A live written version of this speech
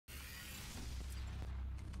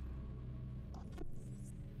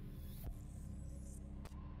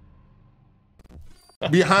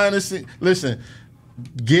behind the scenes. Listen,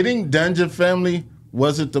 getting Dungeon Family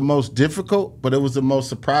wasn't the most difficult, but it was the most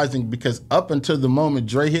surprising because up until the moment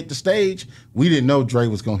Dre hit the stage, we didn't know Dre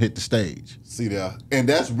was gonna hit the stage. See there, and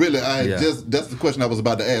that's really that's the question I was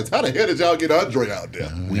about to ask. How the hell did y'all get Andre out there?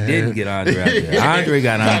 We didn't get Andre out there. Andre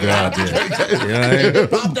got Andre out there.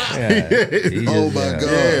 Oh my God!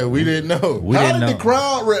 Yeah, we didn't know. How did the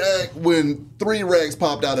crowd react when 3 racks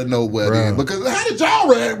popped out of nowhere? Then? Because how did y'all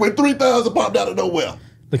react when 3,000 popped out of nowhere?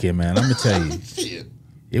 Look here, man. I'm gonna tell you. Shit.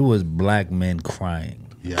 It was black men crying.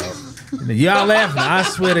 Yeah. Y'all laughing. I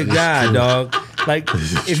swear to God, dog. Like,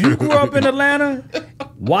 if you grew up in Atlanta,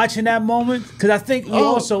 watching that moment, because I think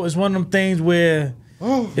also it's one of them things where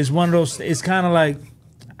it's one of those, it's kind of like,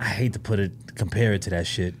 I hate to compare it to that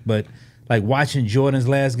shit, but like watching Jordan's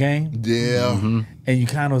last game. Yeah. And you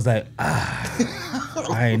kind of was like,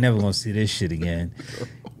 I ain't never gonna see this shit again.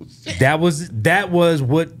 That was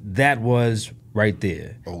what that was right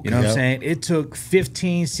there. Okay. You know what I'm saying? It took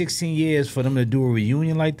 15, 16 years for them to do a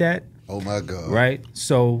reunion like that. Oh my God. Right?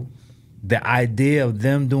 So the idea of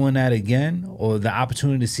them doing that again, or the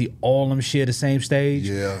opportunity to see all of them share the same stage.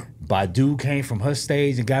 Yeah. Badu came from her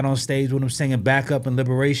stage and got on stage with them singing Back Up and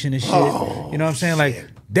Liberation and shit. Oh, you know what I'm saying? Like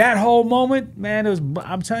that whole moment, man, it was,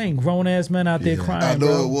 I'm telling you, grown ass men out there crying. I know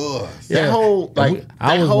bro. it was. That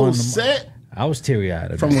whole set. I was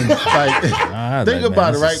teary-eyed. From when, like, think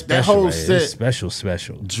about it, right? That whole set.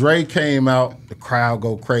 Special. Dre came out, the crowd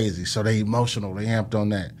go crazy, so they emotional, they amped on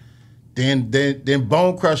that. Then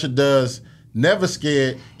Bone Crusher does Never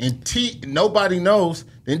Scared, and nobody knows.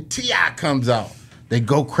 Then T.I. comes out, they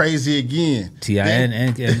go crazy again. T.I.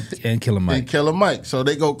 and Killer Mike. And Killer Mike, so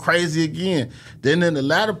they go crazy again. Then in the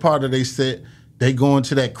latter part of their set, they go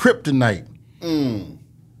into that Kryptonite.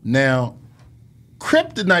 Now,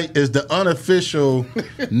 Kryptonite is the unofficial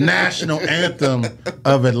national anthem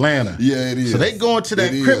of Atlanta. Yeah, it is. So they go into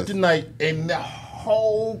that Kryptonite, and the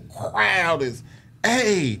whole crowd is,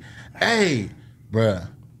 hey, bruh.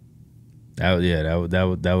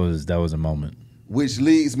 That was a moment. Which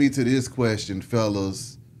leads me to this question,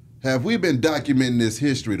 fellas. Have we been documenting this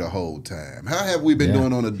history the whole time? How have we been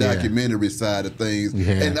doing on the documentary side of things?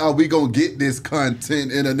 Yeah. And are we going to get this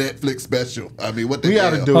content in a Netflix special? I mean, what the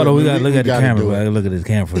hell? We got to do Hold on, we got to look at the camera. We got to look at this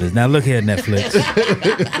camera for this. Now look here, Netflix.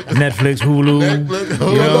 Netflix, Hulu.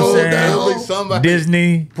 You know what I'm saying?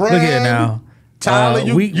 Disney. Prime. Look here now.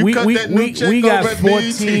 Tyler, we got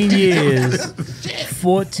 14 years.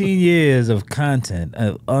 14 years of content,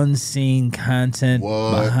 of unseen content,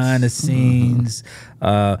 behind the scenes.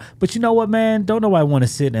 But you know what, man? Don't nobody want to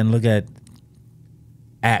sit and look at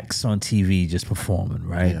acts on TV just performing,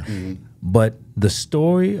 right? Yeah. But the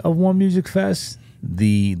story of One Music Fest,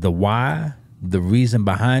 the why, the reason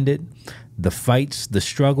behind it, the fights, the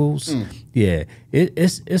struggles,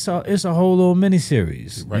 it's a whole little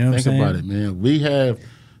miniseries. Right, you know think about it, man. We have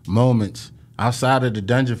moments outside of the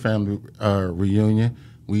Dungeon Family reunion.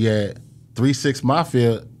 We had 3 6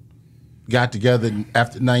 Mafia got together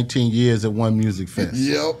after 19 years at One Music Fest.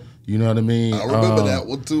 Yep. You know what I mean? I remember that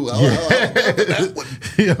one too. I remember that one.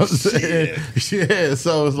 You know what I'm saying? Yeah.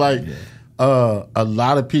 So it's like a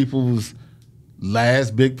lot of people's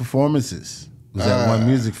last big performances was at One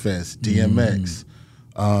Music Fest. DMX,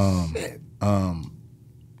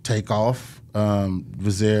 Takeoff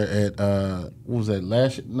was there at what was that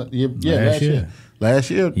last year? Last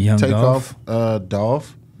year, Young Takeoff,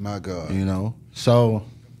 Dolph. My God, you know. So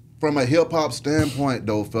from a hip hop standpoint,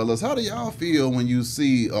 though, fellas, how do y'all feel when you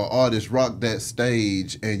see an artist rock that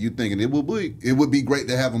stage and you thinking it would be great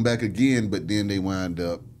to have them back again, but then they wind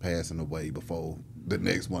up passing away before the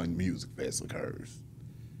next One Music Fest occurs?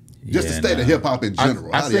 Just the state of hip hop in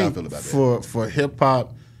general. How do y'all feel about that? For hip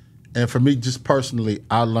hop, and for me, just personally,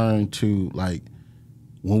 I learned to, like,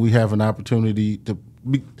 when we have an opportunity to,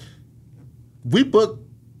 we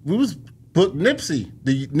was booked Nipsey.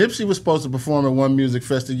 Nipsey was supposed to perform at One Music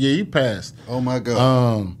Fest the year he passed. Oh my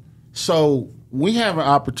God. So we have an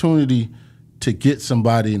opportunity to get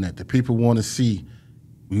somebody in that the people want to see.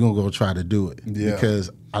 We're gonna go try to do it. Yeah.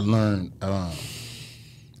 Because I learned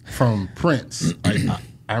from Prince.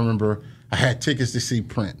 I remember I had tickets to see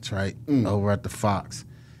Prince, right, over at the Fox.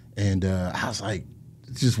 And I was like,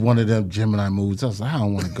 it's just one of them Gemini moves. I was like, I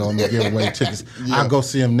don't want to go. I'm going to give away tickets. I'll go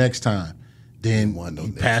see him next time. Then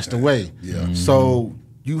he passed away. Yeah. So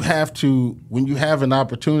you have to, when you have an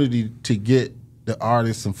opportunity to get the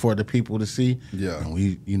artists and for the people to see, and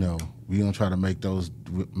we going to try to make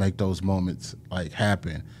those moments like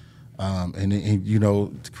happen. And you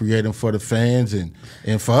know, create them for the fans and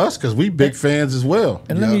for us, because we big fans as well.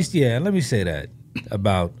 And let me say that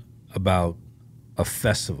about a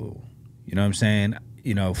festival. You know what I'm saying?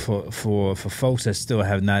 you know, for folks that still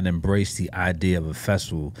have not embraced the idea of a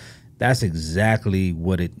festival, that's exactly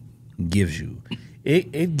what it gives you.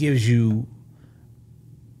 It gives you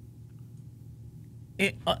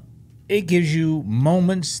it gives you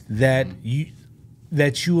moments that you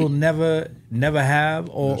will never have,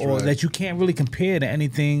 or that you can't really compare to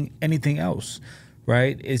anything else,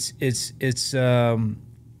 right? It's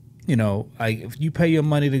you know, like if you pay your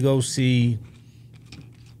money to go see,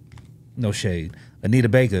 no shade, Anita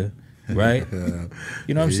Baker, right?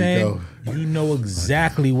 You know what I'm saying? You know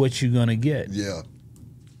exactly what you're gonna get. Yeah.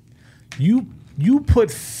 You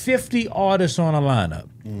put 50 artists on a lineup,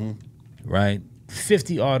 right?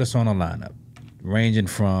 50 artists on a lineup, ranging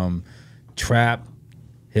from trap,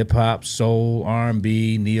 hip hop, soul,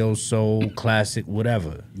 R&B, neo soul, classic,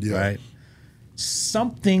 whatever, right?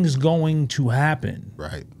 Something's going to happen.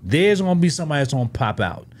 Right. There's going to be somebody that's going to pop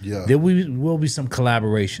out. Yeah. There will be some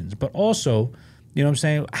collaborations. But also, you know what I'm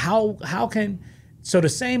saying? How can, so the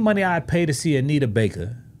same money I'd pay to see Anita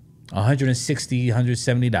Baker, $160,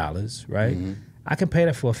 $170, right? I can pay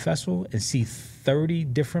that for a festival and see 30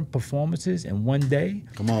 different performances in one day.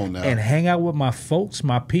 Come on now. And hang out with my folks,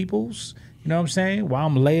 my peoples, you know what I'm saying? While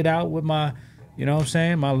I'm laid out with my, you know what I'm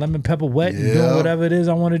saying, my lemon pepper wet and doing whatever it is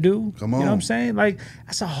I want to do. Come on. You know what I'm saying? Like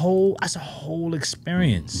that's a whole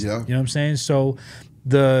experience. Yeah. You know what I'm saying? So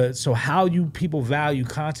how you people value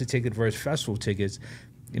concert tickets versus festival tickets,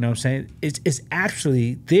 you know what I'm saying? It's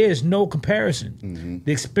actually, there's no comparison.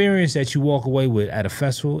 The experience that you walk away with at a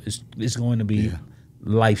festival is going to be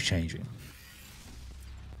life changing.